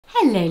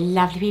Hello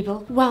lovely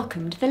people,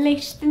 welcome to the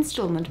latest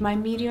instalment of my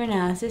media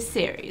analysis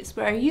series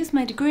where I use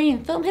my degree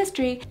in film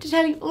history to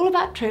tell you all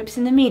about tropes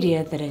in the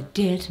media that are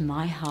dear to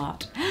my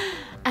heart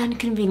and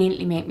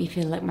conveniently make me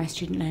feel like my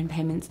student loan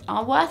payments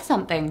are worth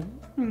something.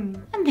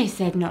 And they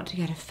said not to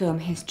get a film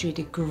history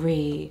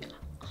degree.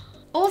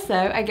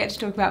 Also, I get to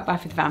talk about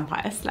Buffy the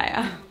Vampire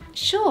Slayer.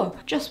 Sure,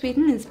 Joss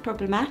Whedon is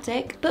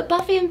problematic, but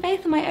Buffy and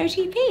Faith are my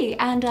OTP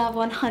and are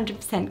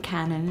 100%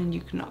 canon and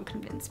you cannot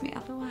convince me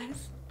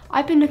otherwise.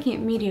 I've been looking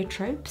at media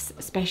tropes,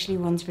 especially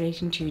ones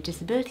relating to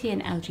disability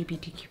and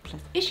LGBTQ+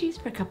 issues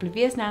for a couple of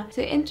years now,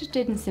 so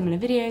interested in similar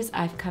videos,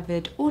 I've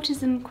covered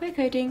autism, queer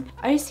coding,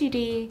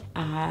 OCD,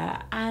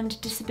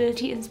 and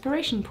disability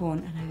inspiration porn,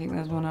 and I think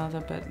there's one other,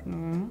 but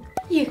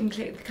You can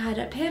click the card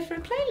up here for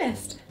a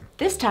playlist.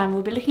 This time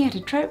we'll be looking at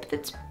a trope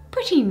that's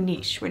pretty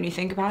niche when you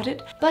think about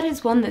it, but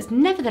it's one that's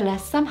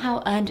nevertheless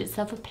somehow earned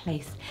itself a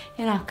place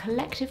in our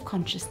collective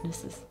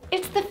consciousnesses.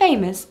 It's the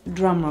famous,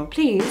 drumroll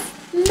please,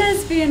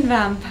 lesbian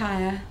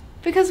vampire.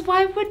 Because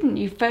why wouldn't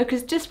you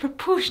focus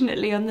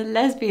disproportionately on the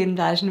lesbian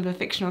version of a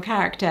fictional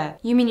character?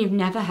 You mean you've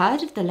never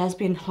heard of the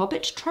lesbian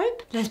hobbit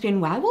trope?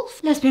 Lesbian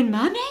werewolf? Lesbian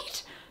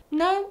mermaid?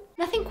 No,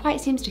 nothing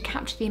quite seems to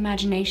capture the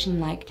imagination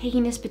like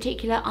taking this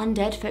particular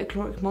undead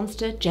folkloric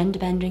monster,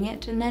 gender-bending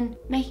it, and then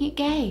making it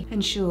gay.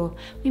 And sure,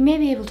 we may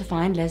be able to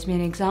find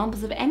lesbian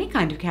examples of any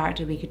kind of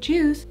character we could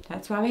choose.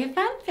 That's why we have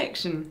fan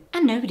fiction.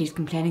 And nobody's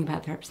complaining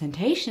about the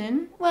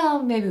representation.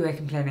 Well, maybe we're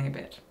complaining a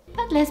bit.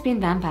 But lesbian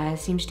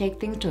vampires seem to take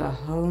things to a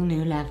whole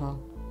new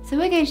level. So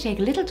we're going to take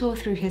a little tour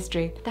through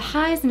history, the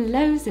highs and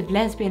lows of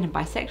lesbian and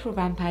bisexual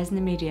vampires in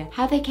the media,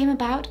 how they came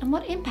about and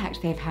what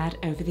impact they've had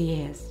over the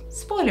years.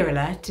 Spoiler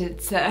alert,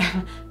 it's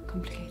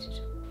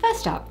complicated.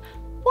 First up,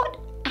 what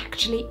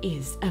actually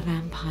is a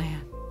vampire?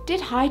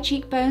 Did high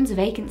cheekbones, a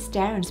vacant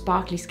stare and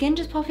sparkly skin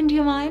just pop into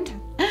your mind?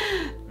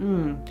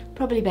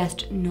 Probably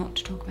best not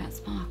to talk about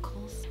sparkles.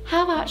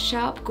 How about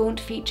sharp,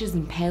 gaunt features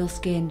and pale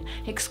skin,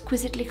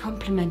 exquisitely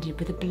complemented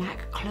with a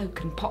black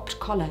cloak and popped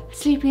collar,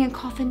 sleeping in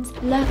coffins,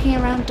 lurking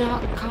around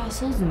dark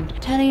castles and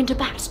turning into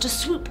bats to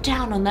swoop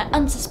down on their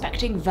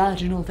unsuspecting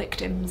virginal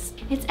victims?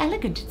 It's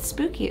elegant, it's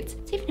spooky, it's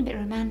even a bit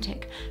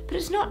romantic, but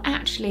it's not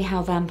actually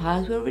how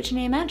vampires were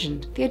originally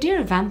imagined. The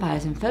idea of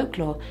vampires in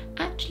folklore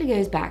actually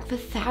goes back for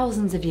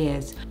thousands of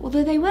years,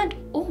 although they weren't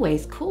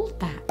always called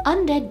that.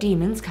 Undead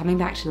demons coming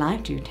back to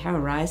life to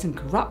terrorize and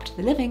corrupt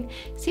the living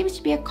seems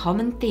to be a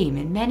common theme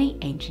in many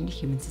ancient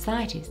human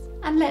societies.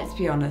 And let's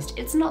be honest,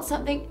 it's not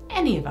something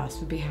any of us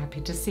would be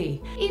happy to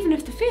see, even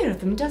if the fear of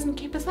them doesn't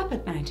keep us up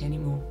at night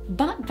anymore.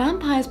 But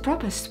vampires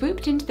proper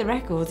swooped into the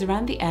records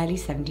around the early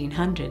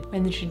 1700s,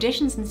 when the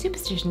traditions and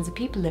superstitions of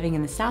people living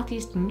in the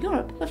southeastern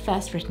Europe were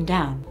first written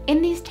down.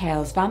 In these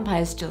tales,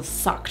 vampires still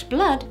sucked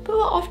blood, but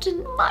were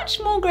often much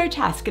more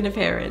grotesque in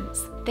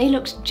appearance. They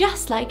looked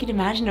just like you'd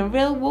imagine a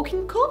real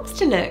walking corpse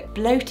to look,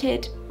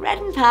 bloated, red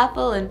and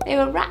purple, and they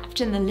were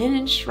wrapped in the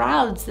linen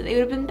shrouds that they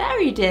would have been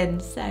buried in,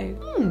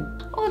 so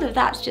all of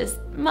that's just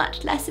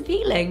much less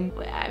appealing.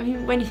 I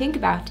mean, when you think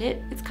about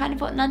it, it's kind of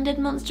what an undead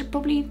monster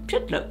probably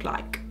should look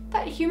like.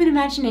 But human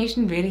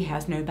imagination really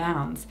has no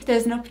bounds. If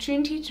there's an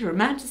opportunity to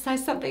romanticize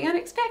something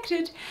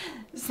unexpected,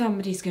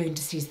 somebody's going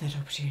to seize that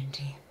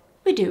opportunity.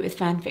 We do it with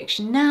fan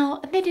fiction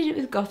now, and they did it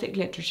with Gothic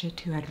literature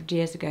 200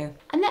 years ago.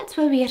 And that's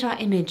where we get our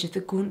image of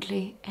the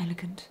gauntly,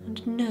 elegant,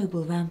 and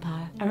noble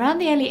vampire. Around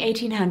the early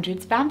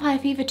 1800s, vampire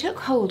fever took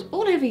hold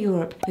all over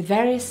Europe, with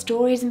various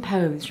stories and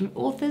poems from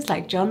authors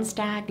like John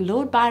Stagg,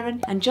 Lord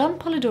Byron, and John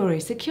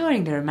Polidori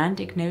securing the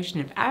romantic notion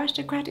of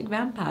aristocratic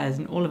vampires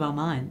in all of our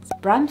minds.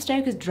 Bram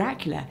Stoker's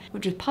Dracula,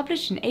 which was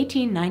published in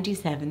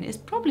 1897, is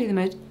probably the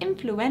most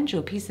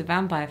influential piece of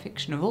vampire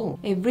fiction of all.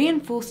 It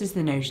reinforces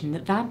the notion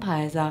that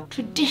vampires are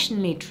traditionally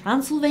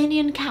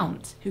Transylvanian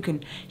counts who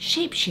can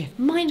shapeshift,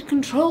 mind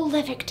control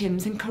their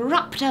victims and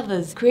corrupt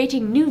others,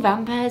 creating new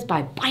vampires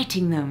by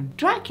biting them.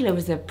 Dracula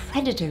was a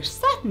predator,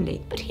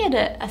 certainly, but he had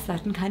a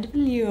certain kind of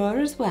allure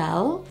as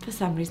well, for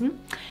some reason.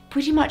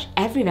 Pretty much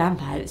every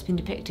vampire that's been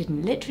depicted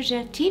in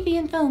literature, TV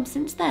and film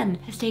since then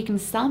has taken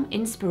some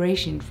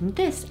inspiration from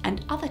this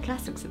and other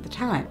classics at the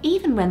time,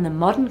 even when the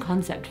modern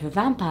concept of a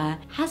vampire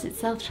has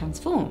itself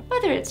transformed.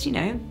 Whether it's,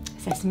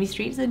 Sesame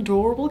Street's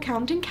adorable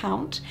Counting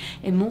Count,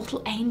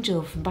 Immortal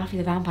Angel from Buffy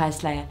the Vampire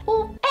Slayer,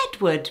 or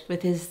Edward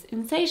with his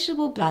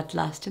insatiable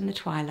bloodlust in the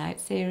Twilight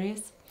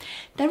series.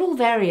 They're all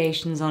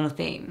variations on a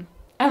theme.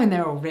 I mean,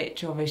 they're all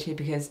rich, obviously,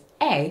 because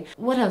A,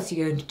 what else are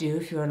you going to do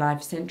if you're alive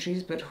for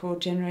centuries but hoard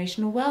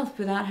generational wealth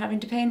without having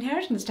to pay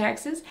inheritance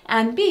taxes?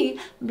 And B,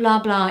 blah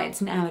blah,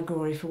 it's an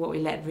allegory for what we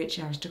let rich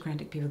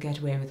aristocratic people get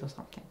away with or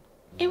something.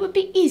 It would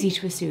be easy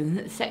to assume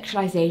that the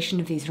sexualization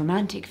of these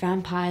romantic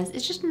vampires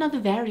is just another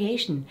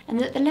variation, and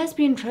that the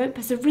lesbian trope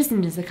has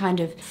arisen as a kind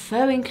of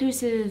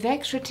faux-inclusive,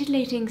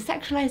 extra-titillating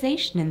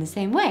sexualization in the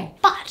same way.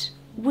 But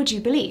would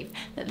you believe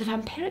that the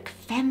vampiric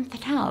femme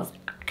fatales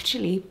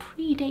actually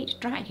predate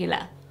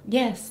Dracula?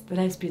 Yes, the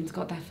lesbians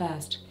got there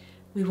first.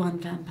 We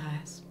want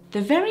vampires.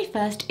 The very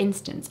first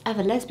instance of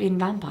a lesbian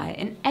vampire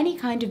in any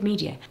kind of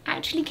media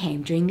actually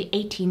came during the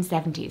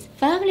 1870s,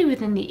 firmly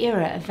within the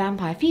era of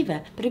vampire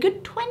fever, but a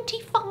good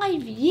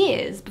 25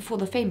 years before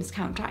the famous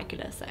Count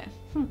Dracula, so...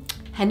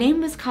 Her name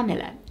was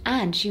Carmilla,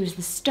 and she was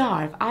the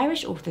star of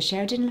Irish author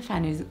Sheridan Le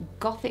Fanu's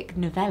Gothic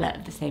novella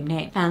of the same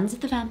name. Fans of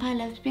the vampire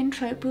lesbian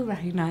trope will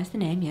recognise the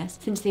name, yes,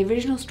 since the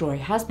original story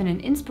has been an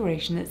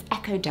inspiration that's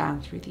echoed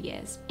down through the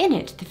years. In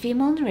it, the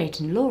female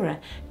narrator Laura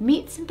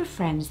meets and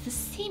befriends the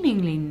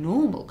seemingly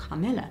normal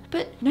Carmilla,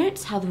 but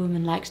notes how the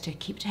woman likes to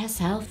keep to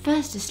herself,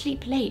 first to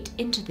sleep late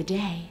into the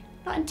day.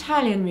 Not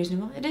entirely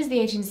unreasonable, it is the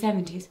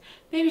 1870s.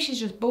 Maybe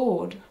she's just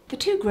bored. The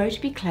two grow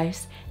to be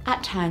close,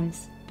 at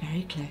times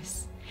very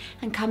close,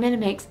 and Carmilla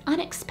makes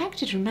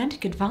unexpected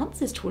romantic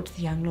advances towards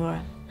the young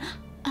Laura.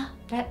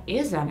 That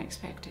is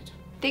unexpected.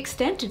 The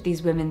extent of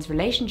these women's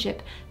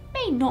relationship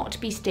may not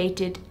be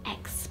stated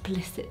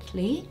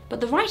explicitly,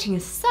 but the writing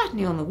is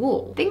certainly on the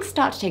wall. Things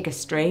start to take a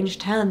strange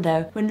turn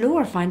though when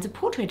Laura finds a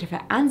portrait of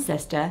her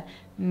ancestor,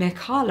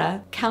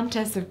 Mikala,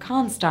 Countess of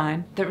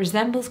Karnstein, that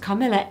resembles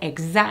Carmilla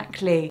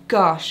exactly.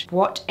 Gosh,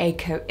 what a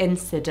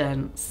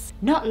coincidence.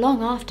 Not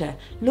long after,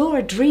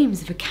 Laura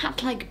dreams of a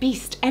cat-like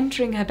beast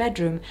entering her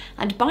bedroom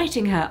and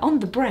biting her on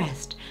the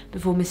breast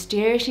before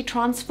mysteriously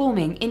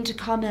transforming into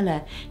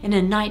Carmilla in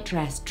a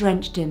nightdress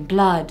drenched in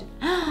blood.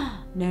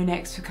 No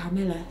next for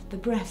Carmilla. The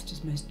breast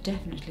is most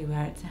definitely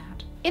where it's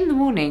at. In the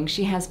morning,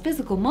 she has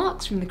physical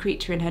marks from the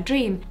creature in her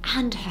dream,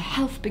 and her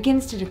health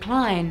begins to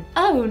decline.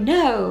 Oh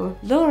no!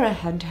 Laura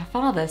and her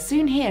father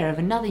soon hear of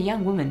another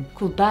young woman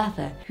called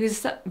Bertha,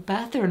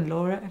 Bertha and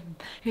Laura,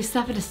 who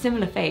suffered a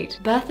similar fate.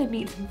 Bertha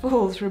meets and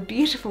falls for a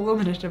beautiful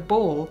woman at a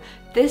ball,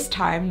 this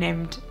time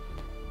named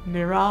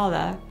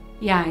Mirala.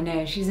 Yeah, I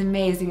know, she's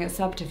amazing at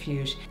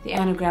subterfuge. The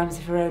anagrams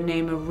of her own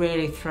name are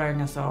really throwing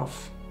us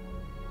off.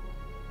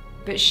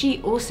 But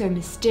she also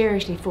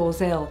mysteriously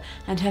falls ill,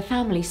 and her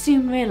family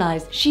soon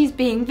realise she's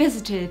being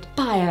visited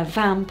by a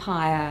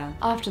vampire.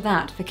 After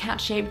that, the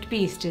cat-shaped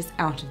beast is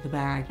out of the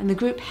bag, and the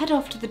group head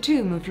off to the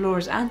tomb of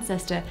Laura's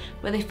ancestor,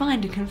 where they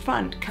find and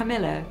confront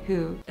Carmilla,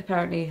 who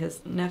apparently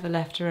has never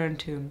left her own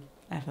tomb.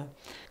 Ever.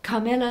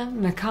 Carmilla,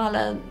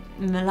 Mikala,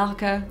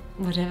 Malaka,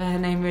 whatever her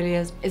name really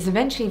is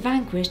eventually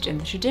vanquished in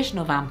the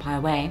traditional vampire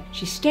way.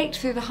 She's staked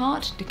through the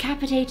heart,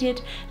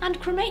 decapitated,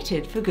 and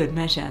cremated for good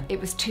measure. It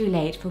was too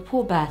late for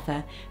poor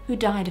Bertha, who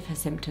died of her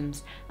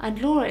symptoms,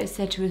 and Laura is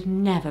said to have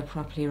never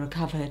properly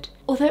recovered.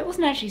 Although it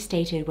wasn't actually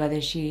stated whether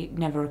she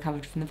never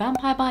recovered from the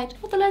vampire bite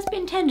or the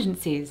lesbian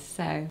tendencies,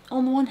 so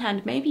on the one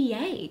hand, maybe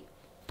yay.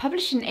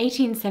 Published in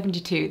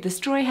 1872, the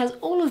story has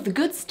all of the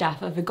good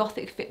stuff of a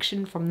Gothic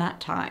fiction from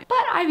that time.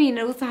 But I mean,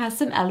 it also has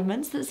some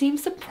elements that seem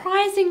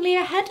surprisingly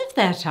ahead of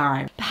their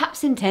time.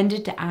 Perhaps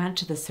intended to add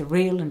to the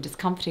surreal and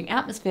discomforting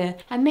atmosphere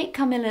and make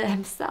Carmilla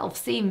himself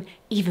seem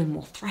even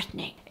more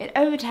threatening. It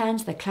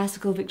overturns the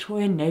classical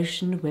Victorian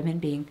notion of women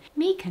being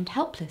meek and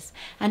helpless,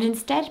 and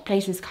instead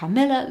places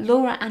Carmilla,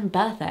 Laura and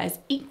Bertha as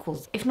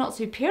equals, if not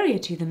superior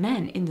to the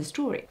men in the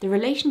story. The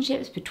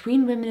relationships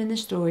between women in the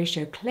story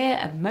show clear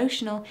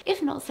emotional,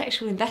 if not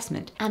sexual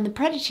investment, and the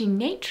predatory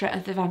nature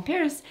of the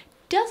vampiress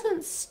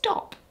doesn't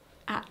stop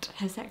at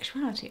her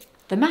sexuality.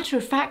 The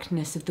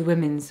matter-of-factness of the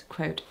women's,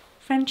 quote,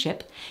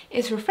 friendship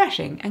is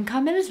refreshing, and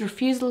Carmilla's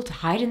refusal to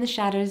hide in the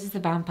shadows as a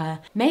vampire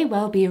may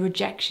well be a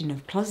rejection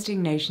of closeting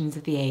notions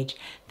of the age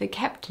that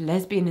kept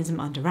lesbianism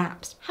under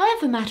wraps.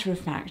 However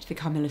matter-of-fact the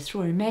Carmilla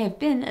story may have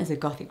been as a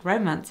Gothic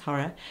romance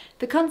horror,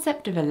 the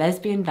concept of a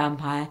lesbian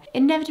vampire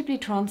inevitably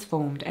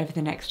transformed over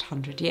the next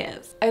 100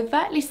 years.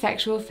 Overtly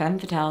sexual femme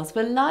fatales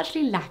were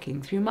largely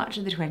lacking through much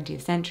of the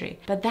 20th century,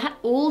 but that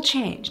all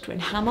changed when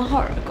Hammer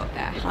Horror got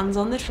their hands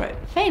on the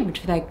trope. Famed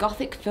for their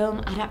Gothic film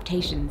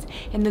adaptations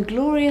in the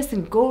glorious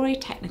and gory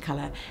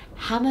Technicolor,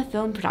 Hammer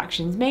Film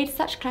Productions made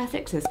such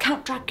classics as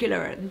Count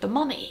Dracula and The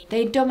Mummy.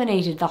 They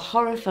dominated the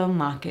horror film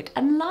market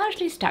and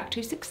largely stuck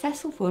to a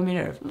successful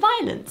formula of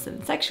violence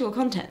and sexual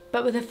content.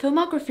 But with a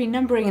filmography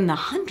numbering in the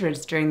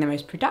hundreds during the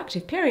most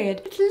productive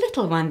period, it's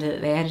little wonder that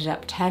they ended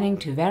up turning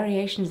to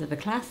variations of the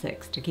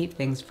classics to keep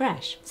things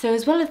fresh. So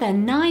as well as their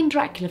 9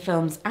 Dracula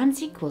films and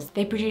sequels,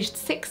 they produced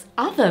 6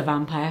 other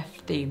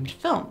vampire-themed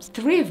films,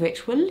 3 of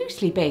which were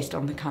loosely based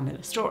on the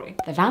Carmilla story.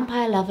 The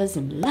Vampire Lovers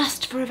and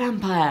Lust for a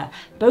Vampire,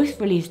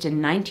 both released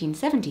in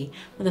 1970,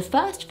 were the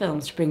first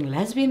films to bring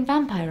lesbian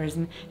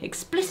vampirism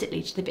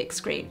explicitly to the big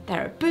screen.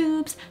 There are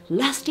boobs,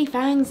 lusty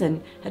fangs,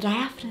 and a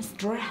diaphanous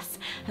dress,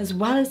 as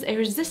well as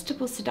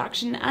irresistible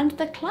seduction and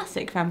the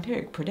classic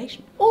vampiric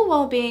predation, all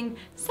while being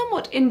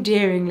somewhat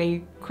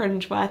endearingly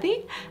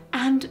cringeworthy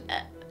and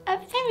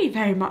very,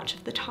 very much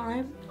of the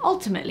time.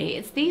 Ultimately,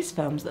 it's these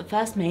films that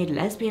first made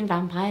lesbian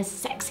vampires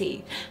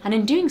sexy, and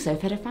in doing so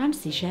fed a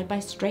fantasy shared by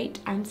straight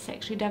and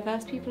sexually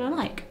diverse people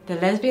alike. The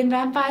lesbian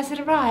vampires had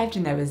arrived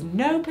and there was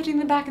no putting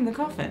them back in the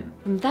coffin.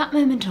 From that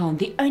moment on,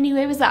 the only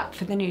way was up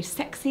for the new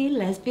sexy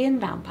lesbian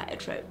vampire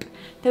trope.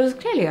 There was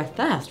clearly a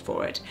thirst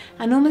for it,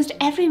 and almost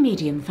every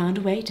medium found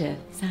a way to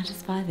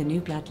satisfy the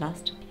new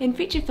bloodlust. In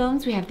feature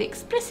films, we have the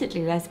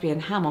explicitly lesbian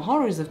Hammer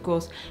horrors, of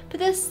course, but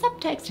there's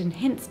subtext and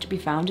hints to be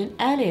found in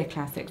earlier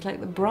classics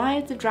like The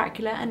Brides of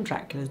Dracula and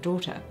Dracula's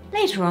Daughter.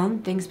 Later on,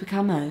 things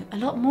become a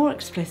lot more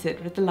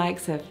explicit with the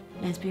likes of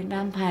lesbian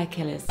vampire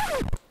killers.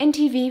 In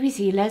TV, we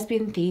see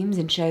lesbian themes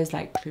in shows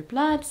like True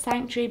Blood,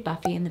 Sanctuary,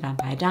 Buffy, and The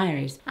Vampire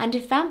Diaries. And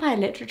if vampire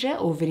literature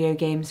or video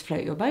games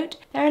float your boat,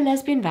 there are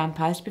lesbian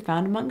vampires to be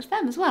found amongst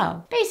them as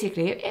well.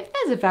 Basically, if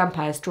there's a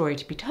vampire story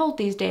to be told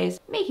these days,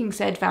 making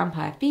said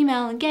vampire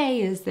female and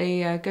gay is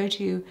the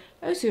go-to,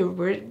 also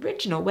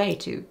original way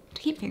to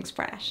keep things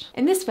fresh.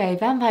 In this way,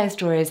 vampire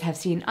stories have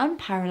seen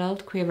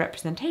unparalleled queer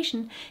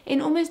representation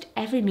in almost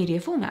every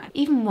media format,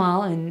 even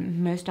while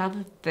in most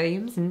other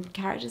themes and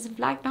characters have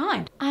lagged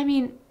behind. I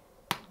mean,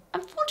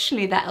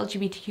 unfortunately, that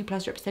LGBTQ+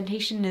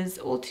 representation is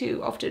all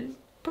too often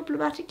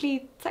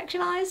problematically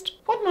sexualized.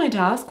 One might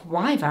ask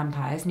why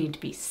vampires need to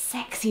be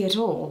sexy at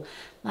all,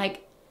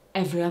 like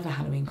every other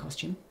Halloween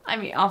costume. I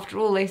mean, after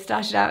all, they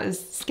started out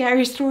as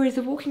scary stories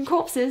of walking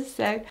corpses,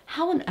 so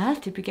how on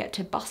earth did we get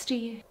to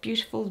busty,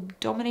 beautiful,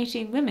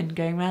 dominating women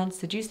going around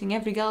seducing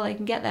every girl they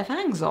can get their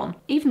fangs on?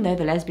 Even though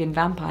the lesbian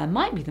vampire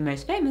might be the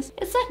most famous,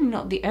 it's certainly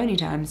not the only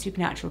time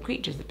supernatural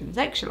creatures have been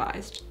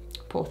sexualized.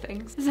 Poor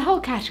things. There's a whole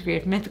category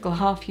of mythical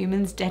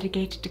half-humans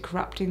dedicated to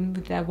corrupting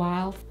with their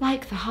wiles,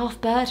 like the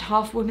half-bird,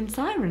 half-woman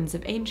sirens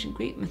of ancient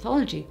Greek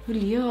mythology, who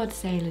lured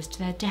sailors to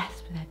their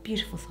death with their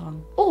beautiful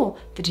song. Or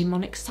the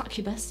demonic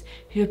succubus,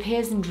 who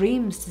appears in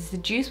dreams to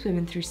seduce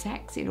women through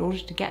sex in order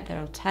to get their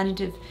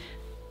alternative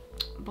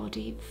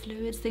body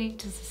fluids they need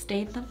to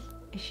sustain them,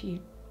 if you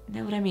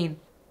know what I mean.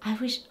 I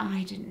wish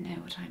I didn't know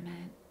what I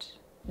meant.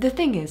 The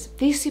thing is,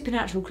 these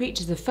supernatural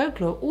creatures of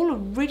folklore all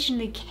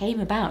originally came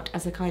about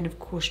as a kind of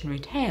cautionary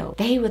tale.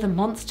 They were the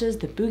monsters,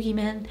 the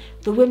boogeymen,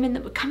 the women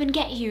that would come and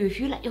get you if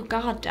you let your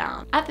guard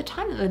down. At the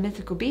time that the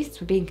mythical beasts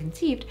were being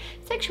conceived,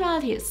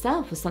 sexuality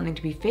itself was something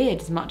to be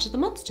feared as much as the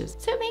monsters.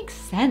 So it makes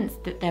sense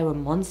that there were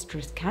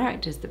monstrous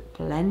characters that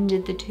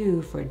blended the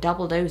two for a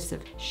double dose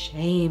of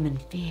shame and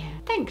fear.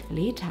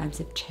 Thankfully, times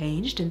have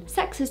changed and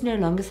sex is no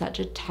longer such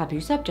a taboo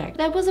subject.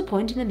 There was a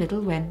point in the middle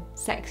when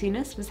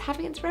sexiness was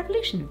having its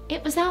revolution.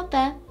 It was out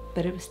there,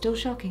 but it was still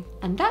shocking.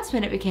 And that's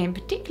when it became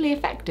particularly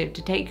effective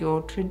to take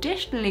your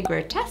traditionally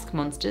grotesque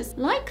monsters,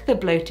 like the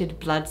bloated,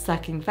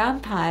 blood-sucking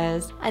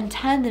vampires, and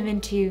turn them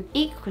into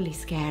equally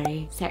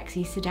scary,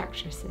 sexy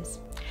seductresses.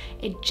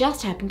 It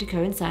just happened to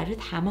coincide with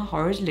Hammer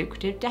Horror's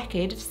lucrative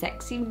decade of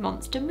sexy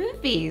monster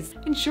movies,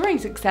 ensuring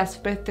success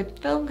for both the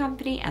film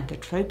company and the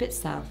trope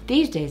itself.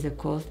 These days, of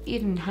course,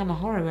 even Hammer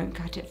Horror won't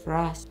cut it for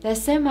us.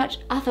 There's so much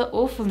other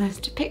awfulness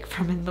to pick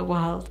from in the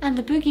world, and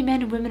the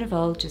boogeymen and women of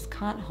old just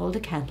can't hold a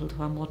candle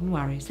to our modern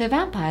worries. So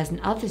vampires and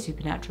other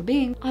supernatural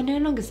beings are no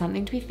longer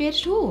something to be feared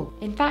at all.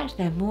 In fact,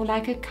 they're more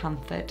like a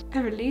comfort,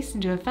 a release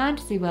into a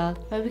fantasy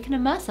world where we can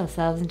immerse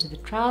ourselves into the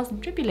trials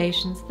and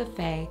tribulations of the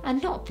Fae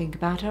and not think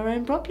about our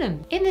own problems.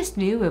 In this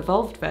new,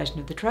 evolved version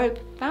of the trope,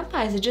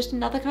 vampires are just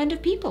another kind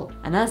of people,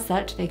 and as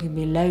such they can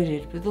be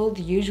loaded with all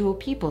the usual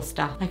people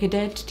stuff like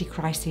identity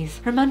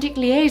crises, romantic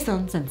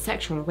liaisons, and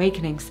sexual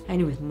awakenings,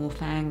 only with more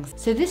fangs.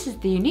 So this is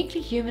the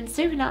uniquely human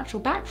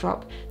supernatural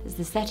backdrop that's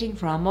the setting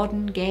for our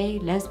modern gay,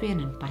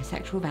 lesbian, and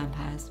bisexual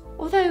vampires.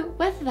 Although,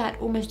 whether that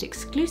almost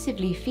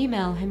exclusively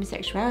female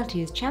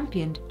homosexuality is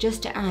championed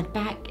just to add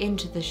back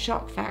into the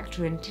shock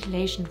factor and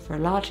titillation for a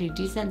largely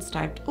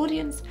desensitized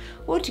audience,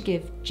 or to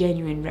give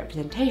genuine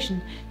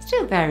representation,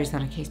 still varies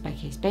on a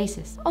case-by-case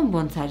basis. On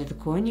one side of the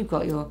coin, you've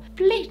got your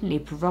blatantly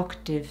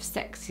provocative,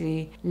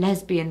 sexy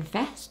lesbian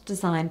fest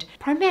designed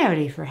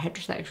primarily for a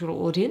heterosexual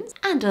audience,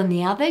 and on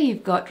the other,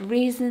 you've got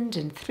reasoned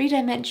and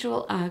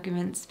three-dimensional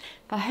arguments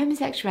for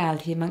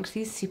homosexuality amongst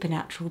these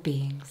supernatural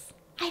beings.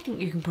 I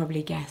think you can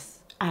probably guess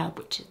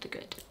which is the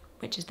good,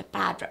 which is the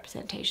bad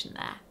representation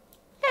there.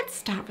 Let's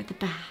start with the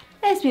bad.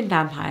 Lesbian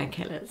Vampire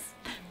Killers,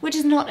 which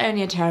is not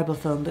only a terrible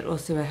film but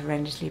also a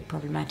horrendously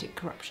problematic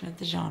corruption of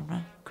the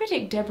genre.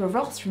 Critic Deborah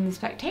Ross from The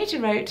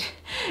Spectator wrote,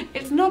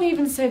 "It's not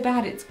even so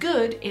bad it's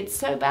good, it's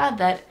so bad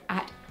that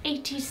at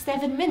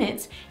 87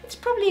 minutes, it's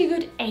probably a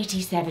good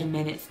 87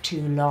 minutes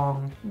too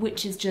long,"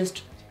 which is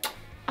just,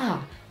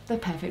 the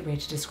perfect way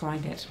to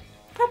describe it.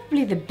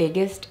 Probably the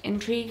biggest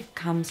intrigue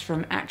comes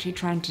from actually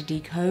trying to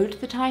decode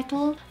the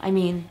title. I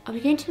mean, are we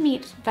going to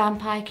meet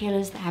vampire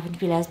killers that happen to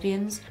be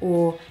lesbians,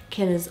 or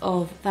killers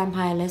of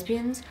vampire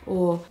lesbians,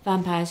 or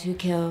vampires who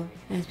kill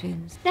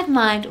lesbians? Never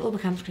mind, it all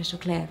becomes crystal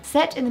clear.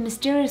 Set in the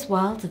mysterious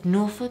wilds of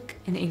Norfolk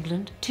in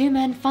England, two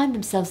men find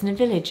themselves in a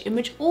village in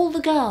which all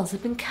the girls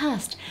have been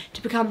cursed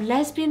to become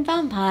lesbian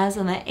vampires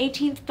on their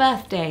 18th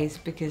birthdays,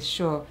 because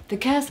sure, the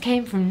curse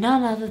came from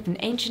none other than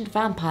ancient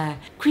vampire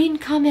Queen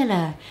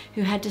Carmilla,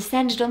 who had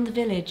descended descended on the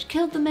village,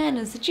 killed the men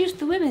and seduced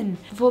the women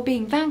before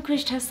being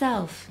vanquished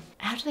herself.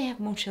 How do they have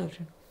more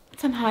children?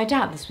 Somehow I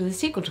doubt this was a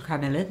sequel to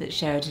Camilla that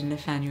Sheridan Le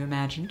Fanu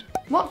imagined.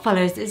 What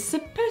follows is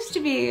supposed to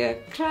be a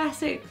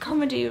classic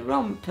comedy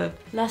romp of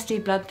lusty,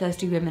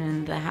 bloodthirsty women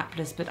and their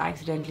hapless but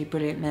accidentally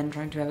brilliant men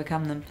trying to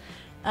overcome them.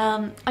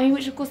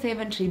 Which of course they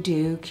eventually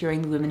do,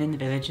 curing the women in the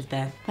village of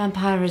their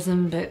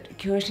vampirism, but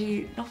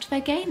curiously not their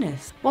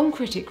gayness. One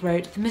critic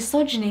wrote, "The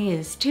misogyny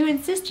is too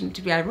insistent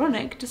to be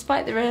ironic,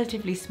 despite the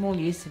relatively small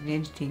use of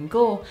nudity and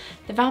gore.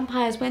 The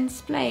vampires, when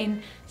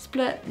slain,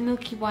 splurt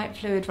milky white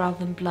fluid rather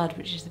than blood,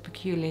 which is a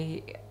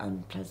peculiarly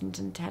unpleasant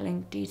and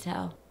telling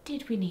detail."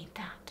 Did we need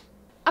that?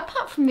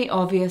 Apart from the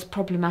obvious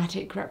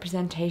problematic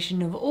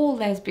representation of all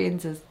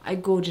lesbians as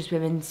gorgeous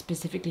women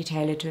specifically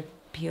tailored to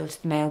appeal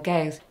to the male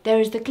gaze, there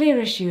is the clear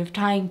issue of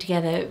tying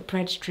together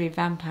predatory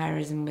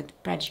vampirism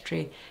with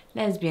predatory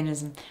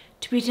lesbianism.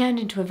 To be turned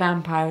into a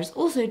vampire is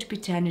also to be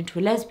turned into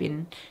a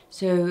lesbian,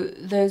 so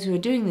those who are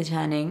doing the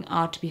turning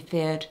are to be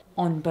feared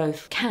on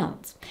both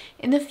counts.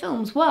 In the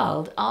film's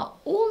world, are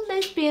all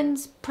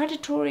lesbians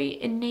predatory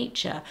in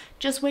nature,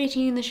 just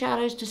waiting in the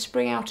shadows to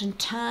spring out and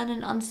turn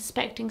an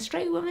unsuspecting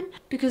straight woman?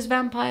 Because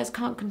vampires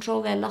can't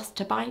control their lust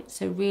to bite,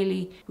 so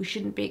really we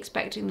shouldn't be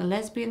expecting the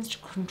lesbians to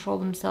control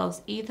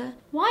themselves either?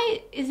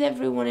 Why is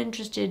everyone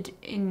interested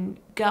in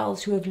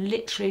girls who have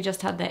literally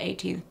just had their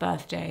 18th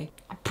birthday?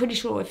 I'm pretty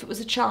sure if it was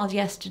a child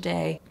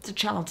yesterday, it's a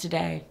child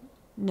today.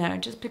 No,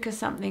 just because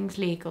something's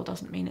legal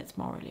doesn't mean it's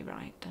morally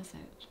right, does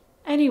it?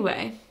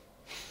 Anyway,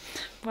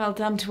 well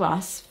done to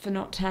us for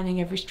not turning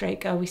every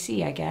straight girl we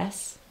see, I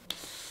guess.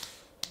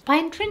 By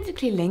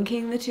intrinsically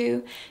linking the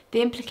two,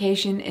 the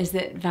implication is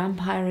that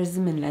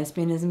vampirism and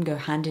lesbianism go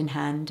hand in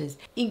hand as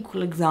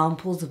equal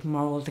examples of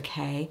moral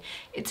decay.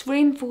 It's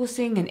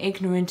reinforcing an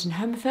ignorant and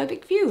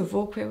homophobic view of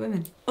all queer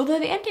women. Although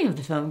the ending of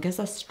the film gives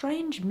us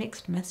strange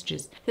mixed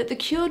messages that the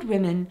cured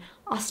women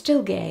are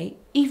still gay,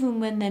 even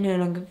when they're no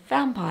longer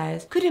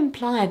vampires, could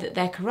imply that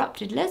their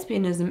corrupted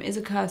lesbianism is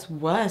a curse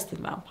worse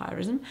than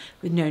vampirism,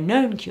 with no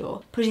known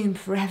cure, putting them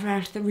forever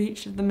out of the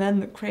reach of the men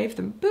that crave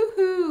them.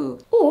 Boo-hoo!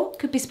 Or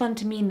could be spun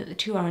to mean that the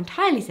two are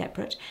entirely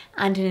separate,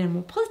 and in a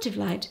more positive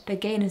light, their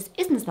gayness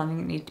isn't something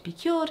that needs to be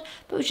cured,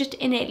 but was just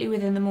innately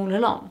within them all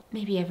along.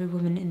 Maybe every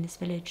woman in this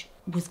village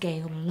was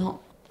gay all along.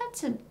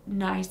 That's a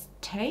nice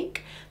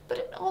take, but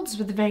at odds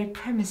with the very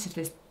premise of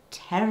this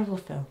terrible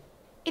film.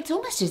 It's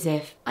almost as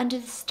if, under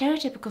the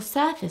stereotypical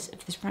surface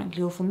of this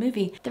frankly awful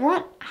movie, there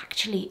aren't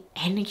actually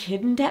any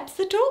hidden depths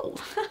at all.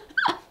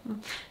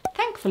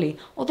 Thankfully,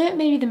 although it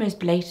may be the most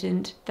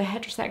blatant, the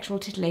heterosexual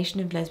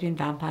titillation of lesbian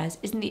vampires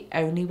isn't the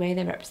only way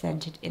they're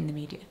represented in the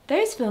media.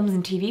 Those films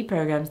and TV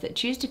programmes that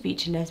choose to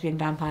feature lesbian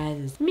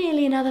vampires as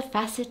merely another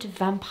facet of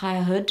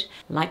vampirehood,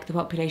 like the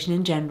population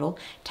in general,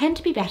 tend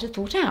to be better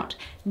thought out,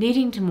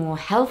 leading to more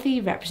healthy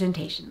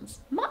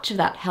representations. Much of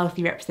that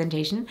healthy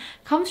representation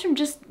comes from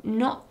just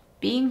not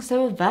being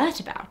so overt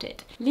about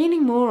it,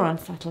 leaning more on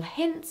subtle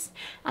hints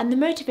and the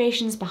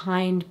motivations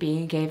behind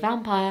being a gay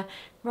vampire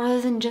rather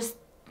than just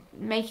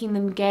making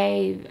them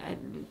gay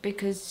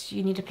because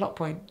you need a plot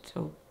point.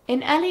 Or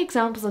in early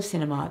examples of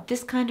cinema,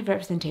 this kind of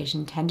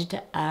representation tended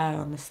to err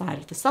on the side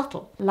of the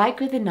subtle, like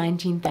with the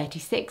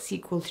 1936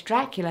 sequel to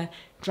Dracula,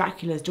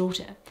 Dracula's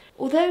Daughter.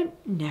 Although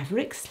never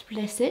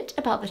explicit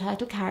about the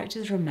title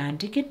character's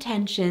romantic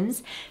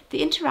intentions,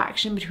 the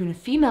interaction between a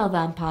female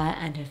vampire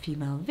and her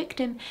female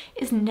victim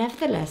is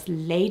nevertheless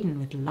laden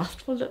with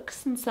lustful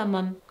looks and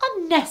some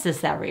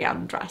unnecessary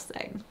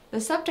undressing.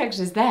 The subject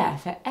is there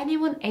for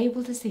anyone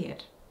able to see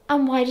it.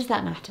 And why does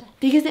that matter?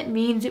 Because it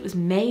means it was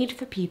made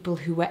for people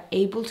who were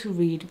able to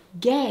read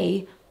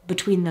gay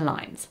between the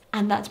lines,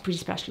 and that's pretty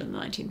special in the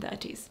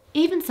 1930s.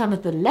 Even some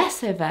of the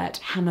less overt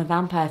Hammer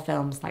vampire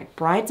films like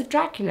Brides of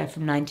Dracula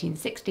from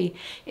 1960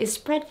 is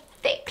spread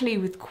thickly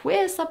with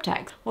queer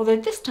subtext, although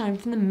this time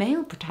from the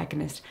male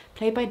protagonist,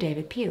 played by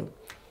David Peel.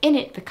 In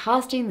it, the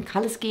casting, the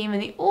colour scheme,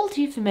 and the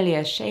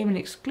all-too-familiar shame and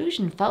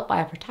exclusion felt by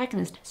our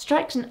protagonist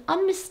strikes an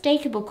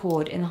unmistakable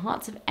chord in the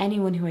hearts of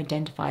anyone who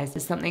identifies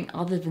as something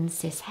other than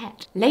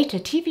cis-het. Later,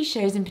 TV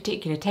shows in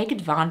particular take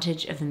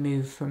advantage of the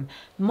move from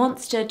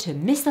monster to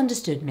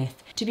misunderstood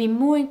myth to be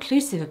more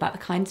inclusive about the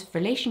kinds of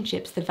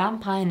relationships the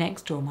vampire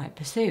next door might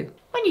pursue.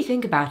 When you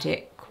think about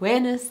it,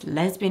 queerness,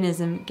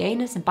 lesbianism,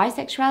 gayness, and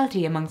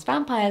bisexuality amongst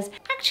vampires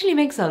actually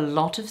makes a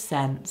lot of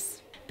sense.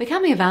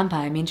 Becoming a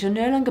vampire means you're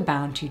no longer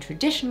bound to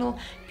traditional,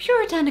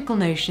 puritanical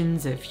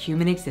notions of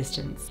human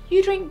existence.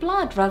 You drink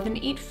blood rather than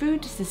eat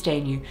food to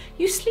sustain you.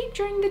 You sleep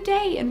during the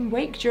day and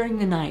wake during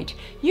the night.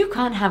 You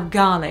can't have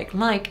garlic,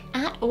 like,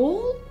 at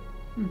all?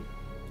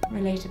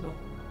 Relatable.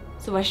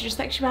 So why should your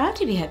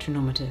sexuality be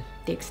heteronormative?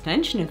 The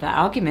extension of that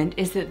argument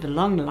is that the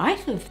long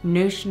life of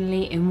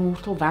notionally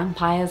immortal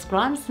vampires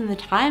grants them the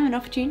time and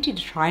opportunity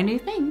to try new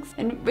things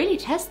and really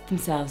test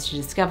themselves to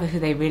discover who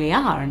they really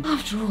are. And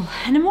after all,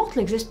 an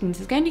immortal existence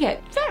is going to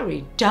get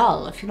very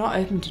dull if you're not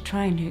open to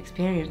trying new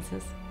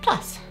experiences.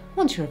 Plus,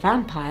 once you're a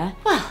vampire,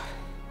 well,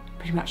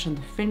 pretty much on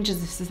the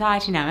fringes of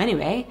society now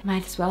anyway,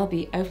 might as well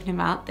be open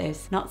about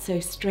those not so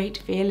straight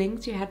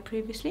feelings you had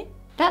previously.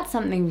 That's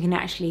something we can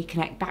actually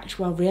connect back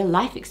to our real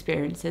life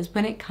experiences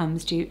when it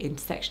comes to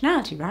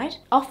intersectionality, right?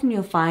 Often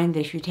you'll find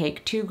that if you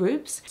take two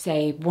groups,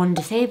 say one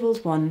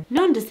disabled, one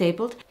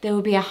non-disabled, there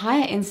will be a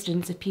higher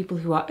incidence of people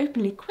who are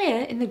openly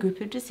queer in the group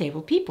of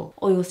disabled people.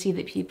 Or you'll see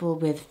that people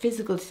with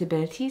physical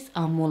disabilities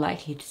are more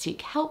likely to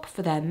seek help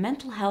for their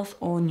mental health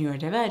or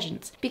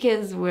neurodivergence,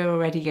 because we're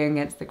already going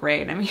against the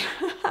grain. I mean,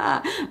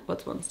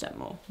 what's one step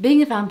more?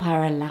 Being a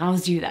vampire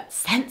allows you that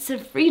sense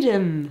of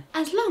freedom,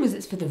 as long as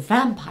it's for the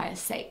vampire's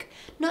sake,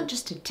 not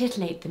just to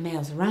titillate the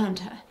males around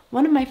her.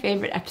 One of my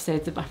favourite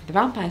episodes of Buffy the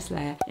Vampire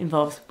Slayer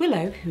involves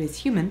Willow, who is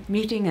human,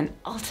 meeting an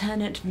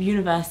alternate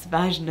universe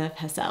version of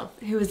herself,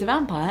 who is a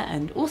vampire,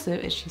 and also,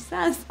 as she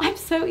says, "I'm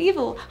so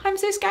evil, I'm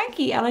so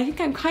skanky, and I think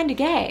I'm kinda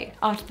gay,"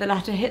 after the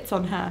latter hits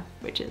on her,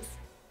 which is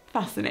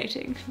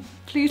fascinating.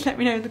 Please let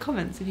me know in the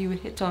comments if you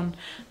would hit on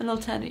an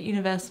alternate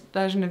universe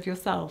version of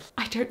yourself.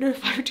 I don't know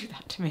if I would do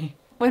that to me.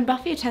 When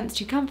Buffy attempts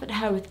to comfort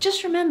her with,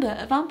 "Just remember,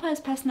 a vampire's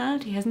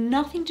personality has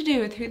nothing to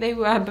do with who they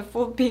were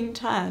before being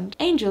turned,"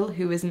 Angel,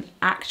 who is an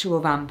actual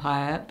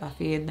vampire,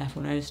 Buffy and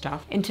therefore knows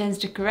stuff, intends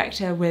to correct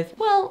her with,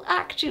 "Well,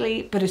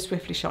 actually," but is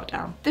swiftly shot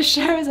down. The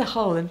show as a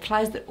whole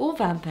implies that all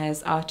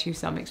vampires are to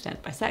some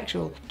extent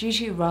bisexual, due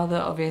to rather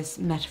obvious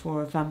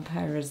metaphor of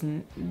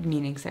vampirism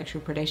meaning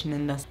sexual predation,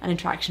 and thus an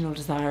attraction or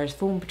desire is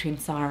formed between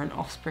sire and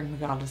offspring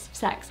regardless of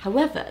sex.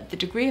 However, the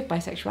degree of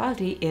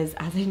bisexuality is,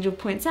 as Angel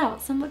points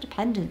out, somewhat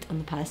dependent on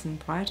the person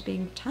prior to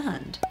being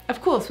turned.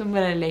 Of course, when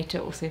Willow later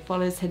also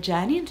follows her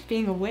journey into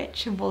being a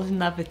witch and falls in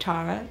love with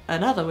Tara,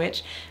 another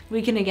witch,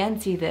 we can again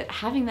see that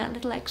having that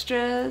little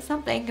extra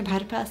something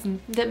about a person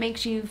that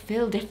makes you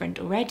feel different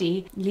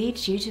already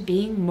leads you to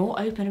being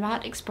more open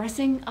about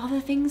expressing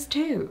other things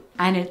too.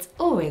 And it's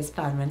always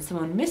fun when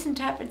someone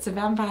misinterprets a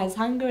vampire's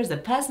hunger as a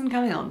person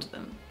coming onto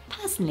them.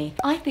 Personally,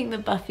 I think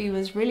that Buffy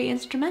was really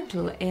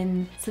instrumental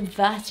in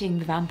subverting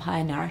the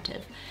vampire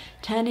narrative,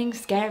 turning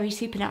scary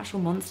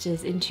supernatural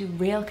monsters into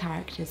real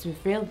characters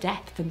with real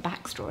depth and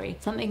backstory,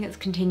 something that's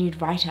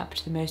continued right up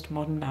to the most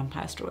modern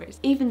vampire stories.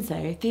 Even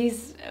so,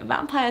 these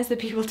vampires that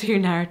people do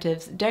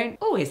narratives don't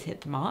always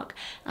hit the mark,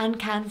 and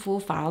can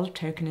fall foul of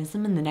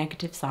tokenism and the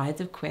negative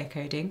sides of queer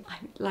coding,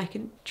 like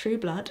in True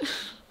Blood.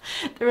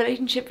 The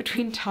relationship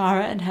between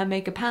Tara and her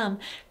maker Pam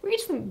really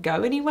doesn't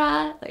go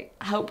anywhere, like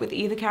help with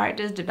either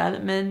character's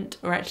development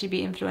or actually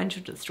be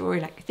influential to the story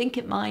like I think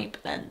it might,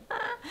 but then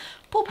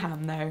poor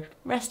Pam though,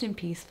 rest in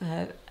peace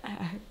for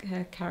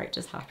her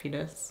character's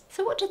happiness.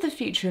 So what does the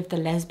future of the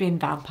lesbian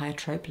vampire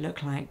trope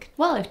look like?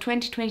 Well, if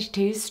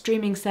 2022's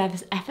streaming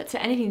service efforts are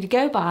anything to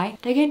go by,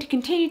 they're going to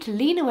continue to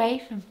lean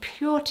away from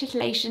pure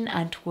titillation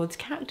and towards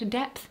character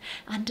depth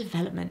and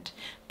development,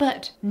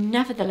 but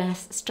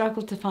nevertheless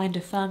struggled to find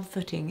a firm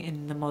footing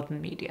in the modern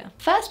media.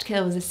 First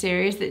Kill was a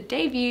series that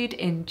debuted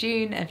in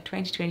June of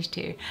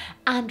 2022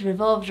 and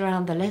revolved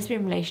around the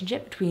lesbian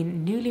relationship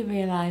between newly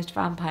realised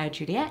vampire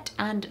Juliet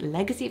and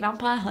legacy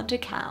vampire hunter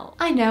Cal.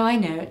 I know,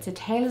 it's a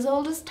tale as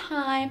old as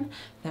time,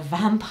 the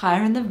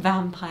vampire and the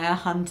vampire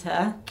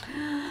hunter,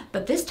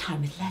 but this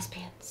time with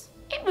lesbians.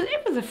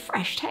 It was a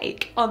fresh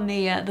take on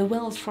the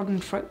well-trodden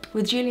trope,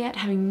 with Juliet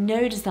having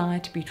no desire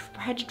to be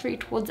predatory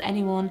towards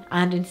anyone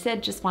and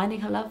instead just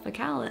finding her love for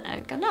Cal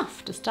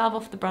enough to starve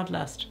off the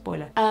bloodlust.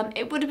 Spoiler.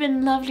 It would have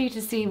been lovely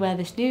to see where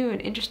this new and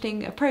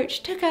interesting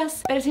approach took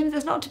us, but it seems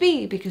it's not to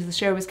be because the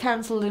show was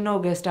cancelled in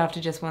August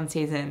after just one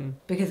season.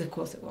 Because of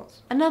course it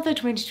was. Another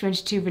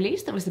 2022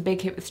 release that was a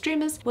big hit with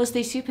streamers was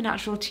the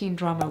supernatural teen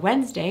drama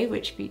Wednesday,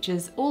 which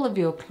features all of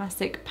your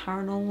classic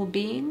paranormal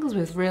beings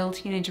with real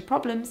teenager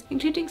problems,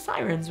 including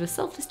sirens with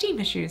self-esteem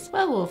issues,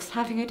 werewolves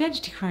having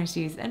identity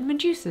crises, and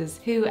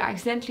Medusas who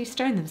accidentally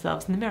stone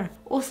themselves in the mirror.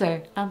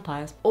 Also,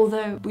 vampires.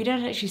 Although we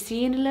don't actually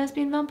see any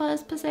lesbian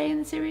vampires per se in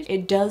the series,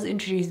 it does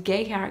introduce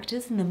gay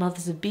characters and the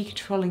mothers of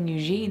bee-controlling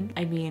Eugene.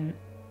 I mean,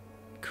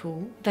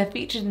 cool. They're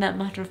featured in that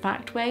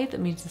matter-of-fact way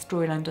that means the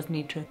storyline doesn't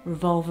need to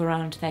revolve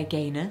around their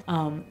gayness.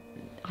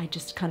 I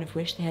just kind of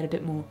wish they had a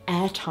bit more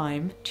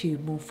airtime to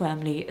more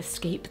firmly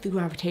escape the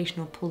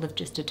gravitational pull of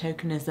just a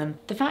tokenism.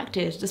 The fact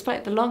is,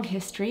 despite the long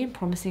history and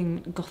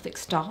promising gothic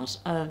start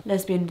of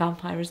lesbian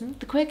vampirism,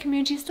 the queer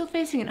community is still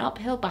facing an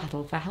uphill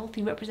battle for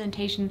healthy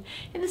representation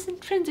in this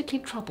intrinsically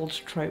troubled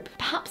trope.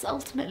 Perhaps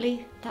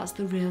ultimately, that's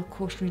the real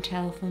cautionary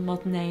tale for the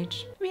modern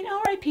age. I mean,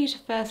 RIP to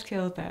First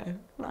Kill though.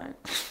 Like,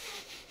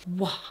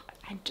 wow,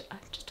 I'm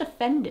just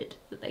offended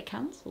that they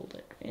cancelled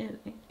it,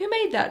 really. Who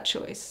made that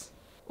choice?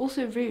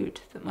 Also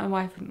rude that my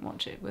wife wouldn't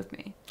watch it with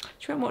me.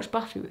 She won't watch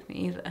Buffy with me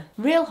either.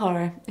 Real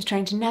horror is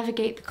trying to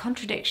navigate the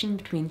contradiction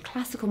between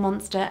classical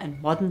monster and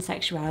modern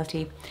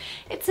sexuality.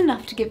 It's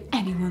enough to give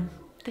anyone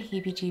the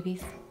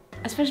heebie-jeebies.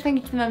 A special thank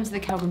you to the members of the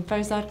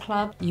Kellgren-Fozard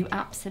Club. You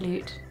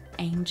absolute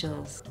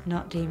angels,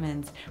 not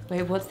demons.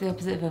 Wait, what's the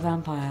opposite of a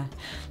vampire?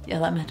 Yeah,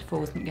 that metaphor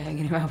wasn't going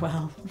anywhere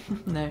well.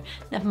 No,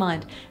 never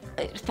mind.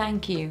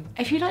 Thank you.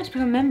 If you'd like to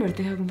become a member of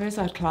the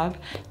Kellgren-Fozard Club,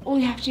 all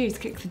you have to do is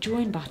click the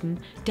join button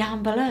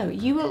down below.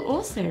 You will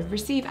also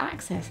receive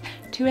access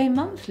to a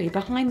monthly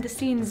behind the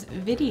scenes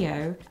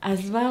video,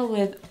 as well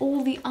with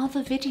all the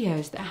other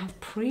videos that have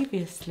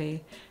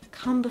previously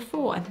come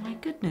before, and my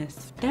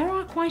goodness, there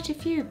are quite a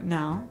few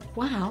now.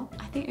 Wow,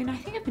 I think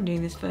I've been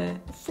doing this for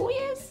 4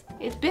 years.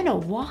 It's been a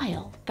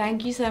while.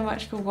 Thank you so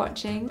much for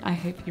watching. I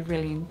hope you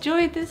really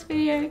enjoyed this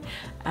video.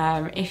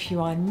 If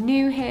you are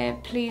new here,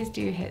 please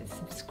do hit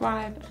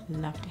subscribe. I'd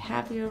love to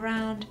have you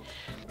around.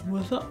 I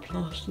was up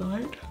last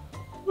night.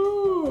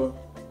 Ooh.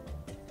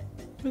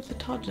 With the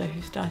toddler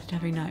who started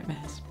having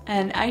nightmares.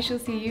 And I shall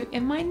see you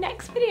in my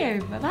next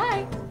video. Bye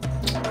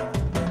bye.